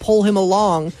trying to pull him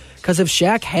along, because if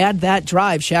Shaq had that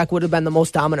drive, Shaq would have been the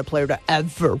most dominant player to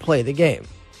ever play the game.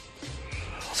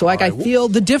 So like, I feel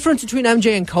the difference between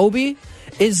MJ and Kobe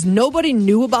is nobody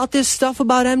knew about this stuff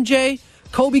about MJ.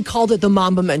 Kobe called it the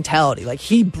Mamba mentality. Like,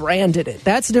 he branded it.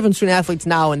 That's the difference between athletes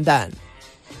now and then.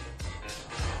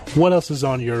 What else is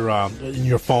on your in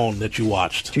your phone that you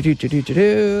watched?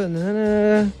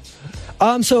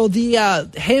 So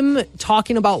him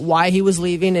talking about why he was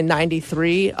leaving in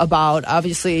 '93, about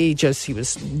obviously just he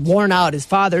was worn out, his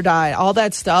father died, all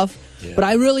that stuff. Yeah. But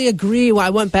I really agree. When I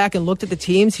went back and looked at the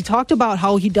teams, he talked about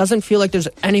how he doesn't feel like there's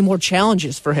any more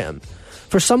challenges for him.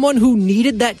 For someone who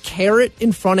needed that carrot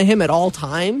in front of him at all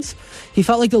times, he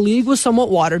felt like the league was somewhat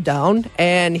watered down,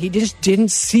 and he just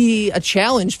didn't see a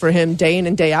challenge for him day in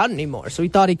and day out anymore. So he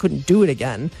thought he couldn't do it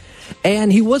again.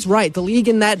 And he was right. The league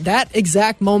in that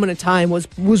exact moment of time was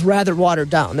rather watered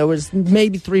down. There was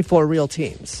maybe 3-4 real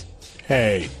teams.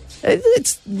 Hey.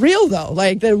 It's real, though.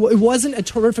 Like, it wasn't a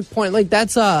terrific point. Like,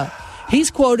 that's he's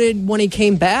quoted when he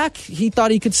came back, he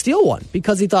thought he could steal one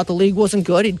because he thought the league wasn't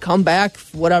good. He'd come back,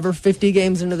 50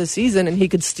 games into the season, and he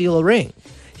could steal a ring.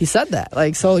 He said that.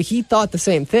 Like, so he thought the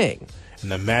same thing.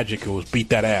 And the Magic was beat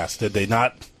that ass, did they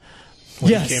not?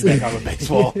 When he came back out of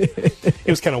baseball. It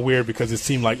was kind of weird because it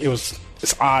seemed like it's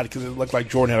odd because it looked like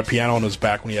Jordan had a piano on his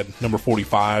back when he had number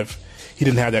 45. He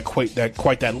didn't have quite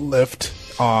that lift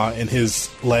in his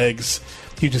legs.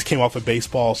 He just came off of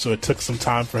baseball, so it took some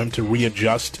time for him to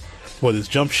readjust with his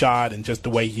jump shot and just the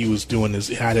way he was doing his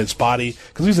body,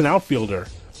 because he was an outfielder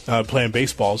playing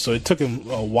baseball, so it took him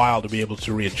a while to be able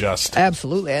to readjust.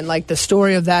 Absolutely, and like the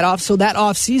story of that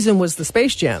off season was the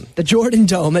Space Jam, the Jordan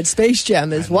Dome at Space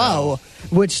Jam as well,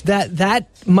 which that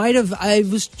might have. I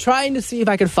was trying to see if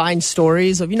I could find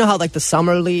stories of, you know how like the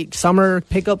summer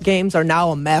pickup games are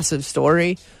now a massive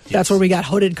story. Yes. That's where we got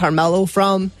Hooded Carmelo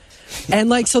from. And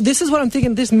like, so this is what I'm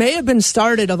thinking. This may have been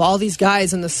started of all these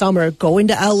guys in the summer going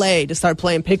to LA to start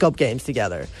playing pickup games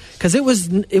together, because it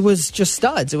was just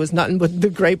studs. It was nothing but the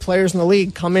great players in the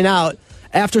league coming out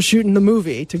after shooting the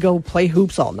movie to go play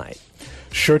hoops all night.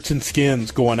 Shirts and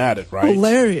skins going at it, right?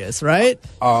 Hilarious, right?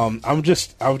 I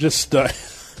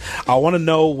want to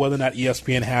know whether or not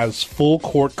ESPN has full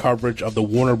court coverage of the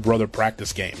Warner Brother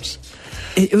practice games.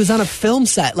 It was on a film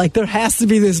set. Like, there has to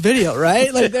be this video,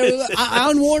 right? Like, there was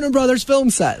on Warner Brothers film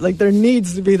set. Like, there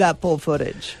needs to be that full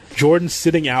footage. Jordan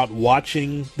sitting out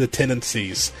watching the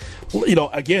tendencies. You know,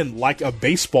 again, like a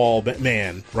baseball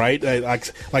man, right?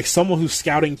 Like someone who's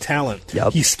scouting talent.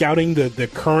 Yep. He's scouting the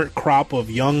current crop of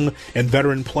young and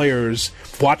veteran players,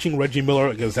 watching Reggie Miller,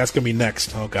 because that's going to be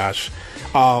next. Oh, gosh.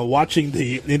 Watching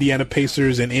the Indiana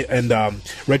Pacers and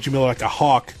Reggie Miller like a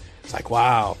hawk. It's like,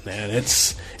 wow, man,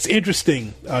 it's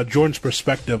interesting, Jordan's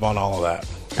perspective on all of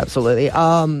that. Absolutely.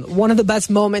 One of the best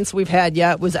moments we've had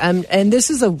yet was, and this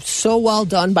is so well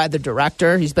done by the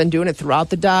director, he's been doing it throughout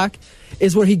the doc,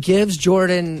 is where he gives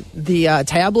Jordan the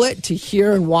tablet to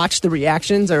hear and watch the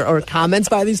reactions or comments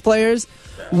by these players.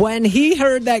 When he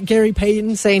heard that Gary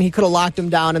Payton saying he could have locked him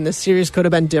down and the series could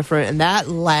have been different, and that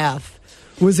laugh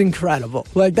was incredible.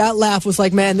 Like, that laugh was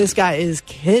like, man, this guy is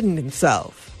kidding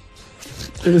himself.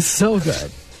 It was so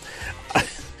good.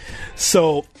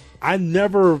 So I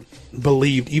never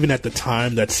believed, even at the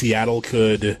time, that Seattle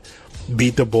could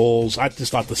beat the Bulls. I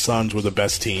just thought the Suns were the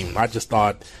best team. I just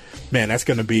thought, man, that's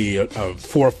going to be a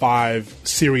 4 or 5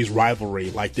 series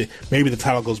rivalry. Like, maybe the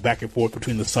title goes back and forth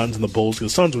between the Suns and the Bulls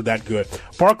because the Suns were that good.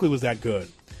 Barkley was that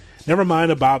good. Never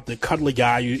mind about the cuddly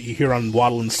guy you hear on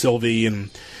Waddle and Sylvie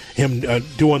and him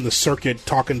doing the circuit,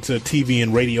 talking to TV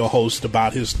and radio hosts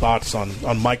about his thoughts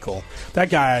on Michael. That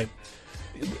guy,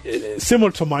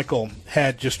 similar to Michael,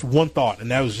 had just one thought,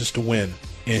 and that was just to win.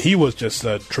 And he was just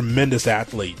a tremendous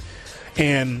athlete.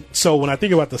 And so when I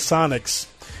think about the Sonics,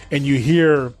 and you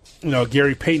hear,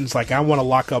 Gary Payton's like, I want to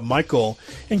lock up Michael,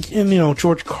 and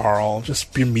George Karl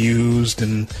just bemused,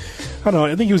 and I don't know,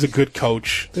 I think he was a good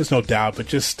coach, there's no doubt, but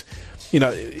just,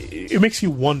 it makes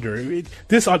you wonder.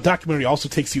 This documentary also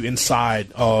takes you inside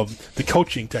of the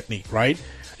coaching technique, right?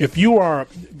 If you are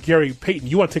Gary Payton,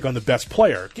 you want to take on the best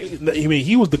player. I mean,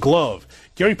 he was the glove.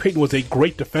 Gary Payton was a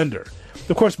great defender.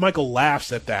 Of course, Michael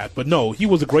laughs at that, but no, he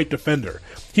was a great defender.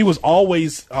 He was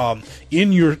always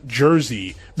in your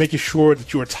jersey, making sure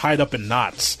that you were tied up in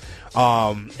knots.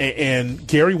 And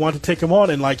Gary wanted to take him on,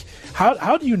 and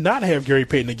how do you not have Gary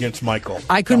Payton against Michael?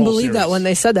 I couldn't believe that when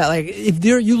they said that. Like, if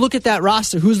you look at that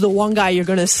roster, who's the one guy you're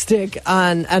going to stick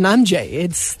on MJ?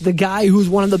 It's the guy who's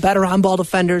one of the better on-ball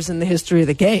defenders in the history of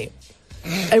the game.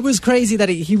 It was crazy that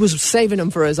he was saving him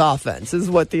for his offense, is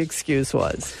what the excuse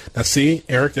was. Now, see,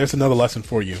 Eric, there's another lesson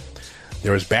for you.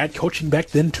 There was bad coaching back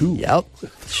then, too. Yep,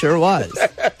 sure was.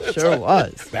 Sure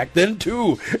was. Back then,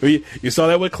 too. You saw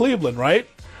that with Cleveland, right?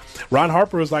 Ron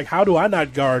Harper was like, how do I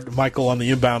not guard Michael on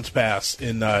the inbounds pass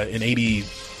in 80,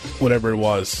 whatever it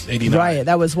was, 89? Right,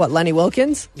 that was what, Lenny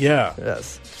Wilkins? Yeah.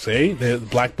 Yes. See, the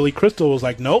Black Billy Crystal was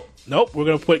like, nope, we're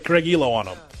going to put Craig Elo on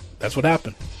him. That's what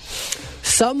happened.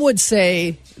 Some would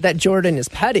say that Jordan is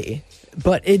petty,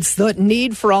 but it's the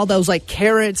need for all those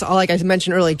carrots, like I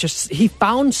mentioned earlier, just he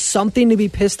found something to be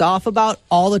pissed off about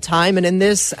all the time. And in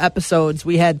this episodes,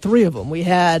 we had 3 of them. We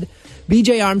had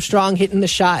B.J. Armstrong hitting the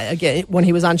shot again when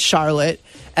he was on Charlotte,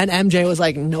 and MJ was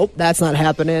like, nope, that's not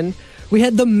happening. We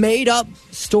had the made-up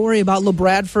story about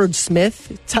LeBradford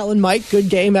Smith telling Mike, good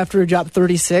game after he dropped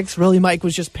 36. Really, Mike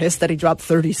was just pissed that he dropped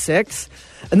 36.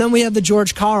 And then we have the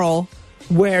George Karl,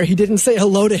 where he didn't say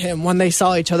hello to him when they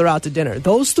saw each other out to dinner.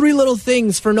 Those 3 little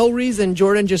things, for no reason,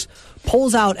 Jordan just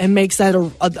pulls out and makes that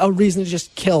a reason to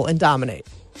just kill and dominate.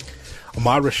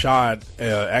 Ahmad Rashad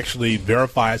actually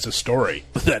verifies the story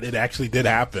that it actually did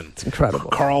happen. It's incredible.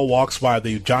 Karl walks by,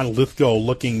 the John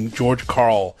Lithgow-looking George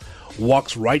Karl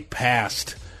walks right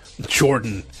past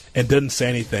Jordan and doesn't say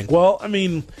anything. Well, I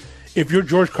mean, if you're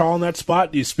George Karl in that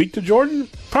spot, do you speak to Jordan?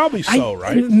 Probably so,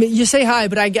 right? You say hi,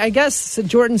 but I guess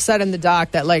Jordan said in the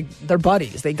doc that, they're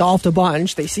buddies. They golfed a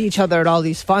bunch. They see each other at all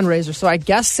these fundraisers. So I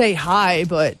guess say hi,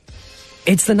 but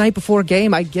it's the night before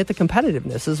game. I get the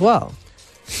competitiveness as well.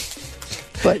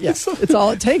 But yeah, it's all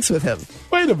it takes with him.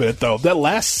 Wait a minute, though. That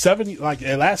last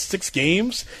 6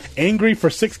 games, angry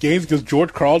for 6 games because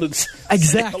George Karl didn't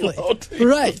exactly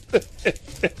right.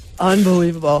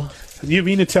 Unbelievable. You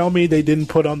mean to tell me they didn't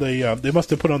put on they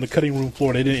must have put on the cutting room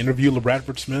floor? They didn't interview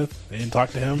LeBradford Smith. They didn't talk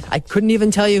to him. I couldn't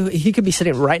even tell you. He could be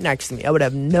sitting right next to me. I would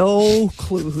have no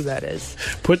clue who that is.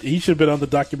 He should have been on the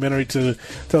documentary to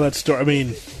tell that story. I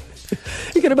mean,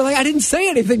 he could have been like, I didn't say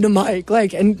anything to Mike.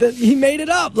 And he made it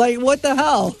up. What the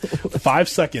hell? 5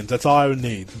 seconds. That's all I would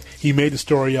need. He made the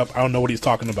story up. I don't know what he's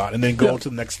talking about. And then go to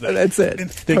the next thing. That's it.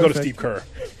 Then go to Steve Kerr.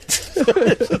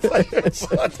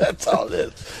 That's all it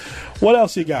is. What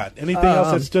else you got? Anything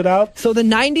else that stood out? So the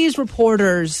 90s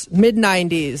reporters,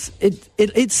 mid-90s,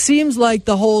 it seems like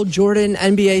the whole Jordan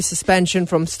NBA suspension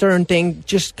from Stern thing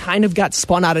just kind of got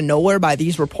spun out of nowhere by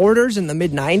these reporters in the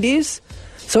mid-90s.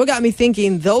 So it got me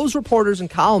thinking those reporters and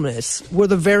columnists were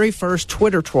the very first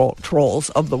Twitter trolls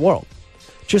of the world.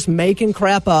 Just making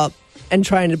crap up and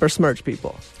trying to besmirch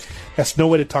people. That's no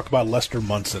way to talk about Lester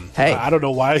Munson. Hey. I don't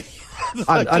know why.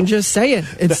 I'm just saying.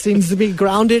 It seems to be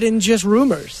grounded in just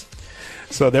rumors.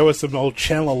 So there was some old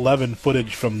Channel 11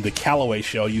 footage from the Callaway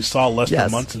show. You saw Lester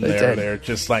Munson there. They're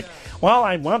just like, well,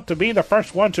 I want to be the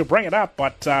first one to bring it up,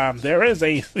 but there is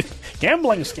a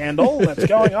gambling scandal that's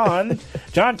going on.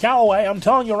 John Callaway, I'm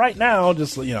telling you right now,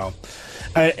 just,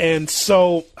 and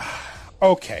so,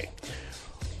 okay.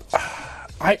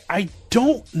 I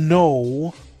don't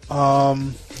know.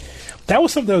 That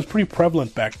was something that was pretty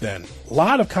prevalent back then. A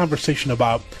lot of conversation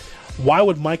about why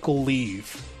would Michael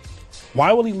leave?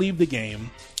 Why will he leave the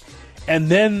game and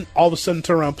then all of a sudden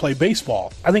turn around and play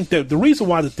baseball? I think the reason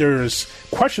why that there's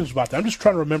questions about that, I'm just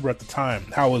trying to remember at the time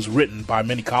how it was written by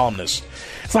many columnists.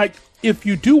 It's like, if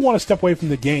you do want to step away from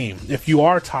the game, if you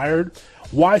are tired,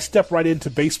 why step right into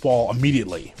baseball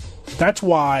immediately? That's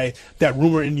why that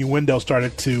rumor innuendo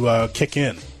started to kick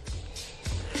in.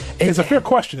 It's a fair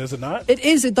question, is it not? It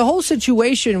is. The whole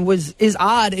situation is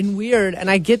odd and weird, and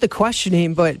I get the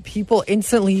questioning, but people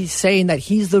instantly saying that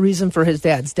he's the reason for his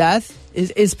dad's death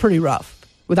is pretty rough,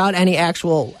 without any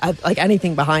actual,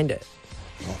 anything behind it.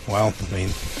 Well, I mean,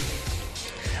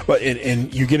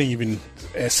 and you're getting even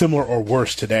similar or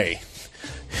worse today,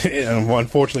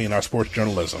 unfortunately, in our sports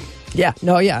journalism. Yeah,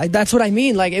 that's what I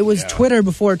mean. Like, it was Twitter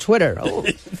before Twitter. Oh.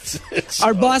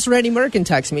 Our boss, Randy Merkin,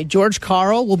 texted me. George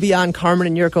Karl will be on Carmen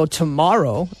and Yurko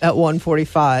tomorrow at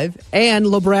 1:45. And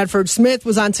LeBradford Smith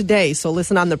was on today. So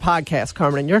listen on their podcast,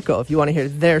 Carmen and Yurko, if you want to hear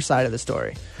their side of the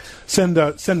story. Send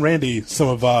Randy some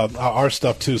of our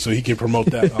stuff, too, so he can promote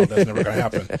that. Oh, that's never going to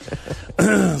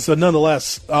happen. So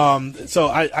nonetheless, so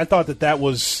I thought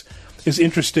that is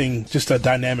interesting, just a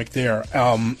dynamic there.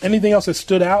 Anything else that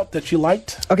stood out that you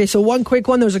liked? Okay, so one quick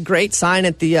one. There was a great sign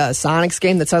at the Sonics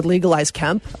game that said legalize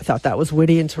Kemp. I thought that was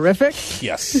witty and terrific.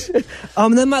 Yes.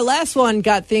 Then my last one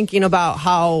got thinking about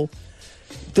how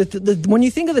when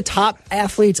you think of the top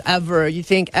athletes ever, you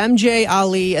think MJ,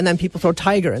 Ali, and then people throw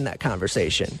Tiger in that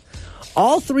conversation.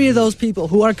 All three of those people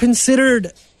who are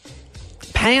considered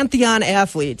pantheon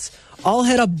athletes all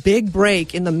had a big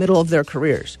break in the middle of their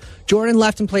careers. Jordan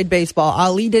left and played baseball.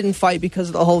 Ali didn't fight because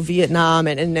of the whole Vietnam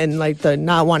and like the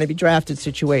not want to be drafted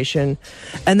situation.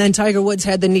 And then Tiger Woods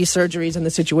had the knee surgeries and the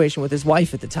situation with his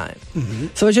wife at the time. Mm-hmm.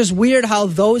 So it's just weird how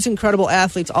those incredible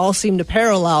athletes all seem to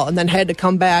parallel and then had to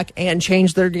come back and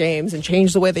change their games and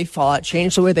change the way they fought,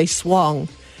 change the way they swung,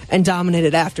 and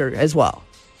dominated after as well.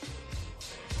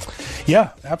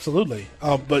 Yeah, absolutely.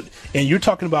 And you're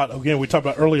talking about, again, we talked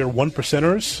about earlier, one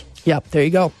percenters. Yep, there you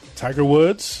go. Tiger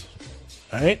Woods,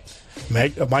 right?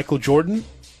 Michael Jordan.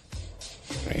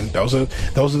 I mean, those are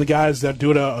the guys that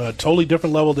do it on a totally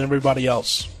different level than everybody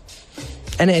else.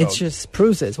 And it just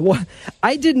proves this.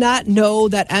 I did not know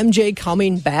that MJ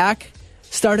coming back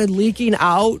started leaking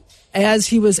out as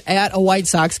he was at a White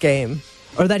Sox game,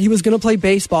 or that he was going to play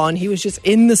baseball and he was just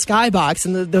in the skybox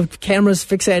and the cameras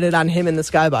fixated on him in the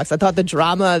skybox. I thought the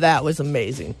drama of that was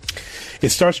amazing. It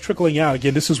starts trickling out.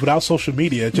 Again, this is without social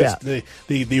media. Just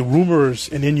the rumors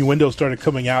and innuendo started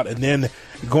coming out, and then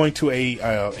going to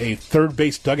a third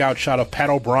base dugout shot of Pat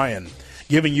O'Brien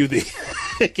giving you the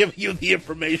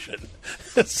information.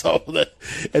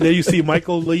 And then you see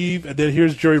Michael leave, and then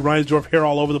here's Jerry Reinsdorf hair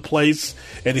all over the place,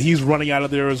 and he's running out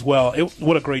of there as well.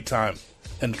 What a great time.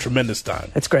 And a tremendous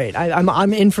time. It's great.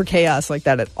 I'm in for chaos like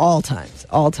that at all times.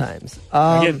 All times.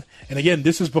 Again,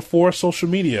 this is before social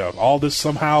media. All this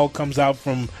somehow comes out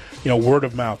from word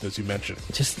of mouth, as you mentioned.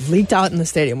 Just leaked out in the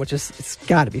stadium, which is it's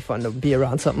got to be fun to be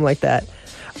around something like that.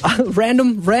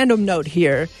 Random note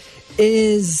here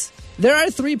is there are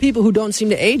three people who don't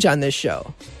seem to age on this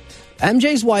show.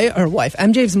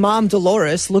 MJ's mom,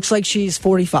 Dolores, looks like she's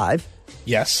 45.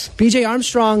 Yes. BJ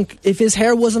Armstrong, if his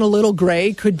hair wasn't a little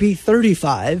gray, could be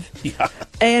 35. Yeah.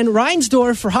 And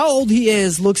Reinsdorf, for how old he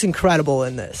is, looks incredible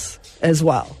in this as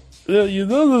well. Well,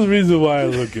 the reason why I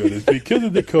look good is because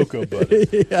of the cocoa butter.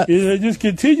 Yeah. I just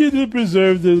continue to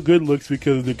preserve the good looks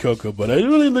because of the cocoa butter. It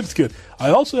really looks good. I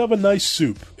also have a nice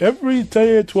soup every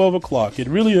day at 12 o'clock. It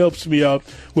really helps me out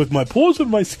with my pores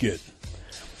and my skin.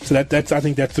 So I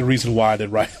think that's the reason why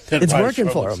it's working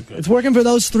for him. It's working for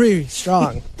those three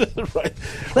strong. Right.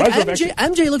 Like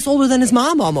MJ looks older than his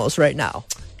mom almost right now.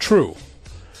 True.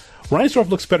 Reinsdorf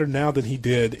looks better now than he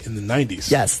did in the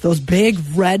 90s. Yes, those big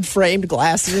red framed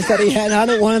glasses that he had on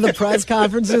at one of the press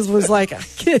conferences was like,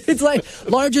 it's like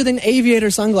larger than aviator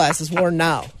sunglasses worn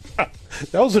now.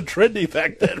 That was a trendy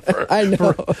back then. I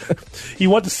know. He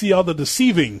wanted to see all the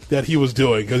deceiving that he was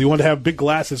doing because he wanted to have big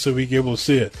glasses so he could be able to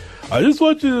see it. I just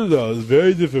want you to know it's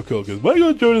very difficult because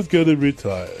Michael Jordan's going to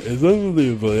retire. It's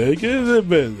unbelievable.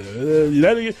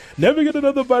 You never get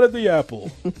another bite of the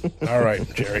apple. All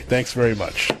right, Jerry. Thanks very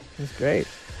much. That's great.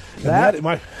 That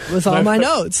was on my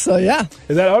notes, so yeah.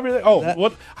 Is that everything? Oh,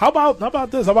 what? How about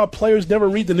this? How about players never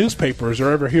read the newspapers or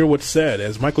ever hear what's said?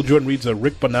 As Michael Jordan reads a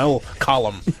Rick Bonnell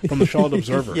column from the Charlotte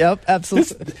Observer. Yep,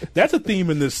 absolutely. That's a theme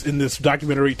in this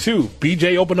documentary too.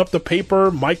 BJ opened up the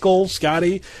paper. Michael,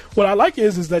 Scotty. What I like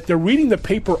is that they're reading the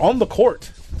paper on the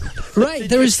court. Right,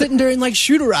 they were sitting there in like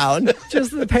shoot around,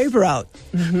 just the paper out.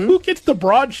 Mm-hmm. Who gets the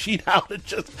broadsheet out? It's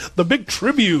just the big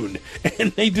Tribune,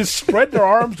 and they just spread their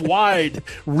arms wide,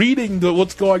 reading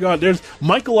what's going on. There's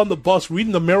Michael on the bus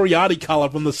reading the Mariotti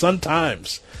column from the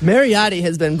Sun-Times. Mariotti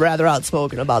has been rather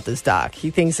outspoken about this doc. He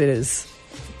thinks it is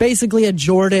basically a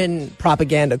Jordan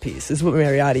propaganda piece, is what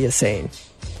Mariotti is saying.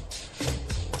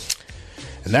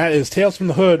 And that is Tales from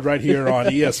the Hood right here on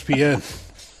ESPN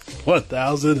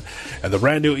 1000 and the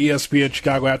brand new ESPN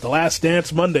Chicago app. The Last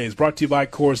Dance Mondays, brought to you by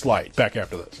Coors Light. Back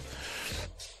after this.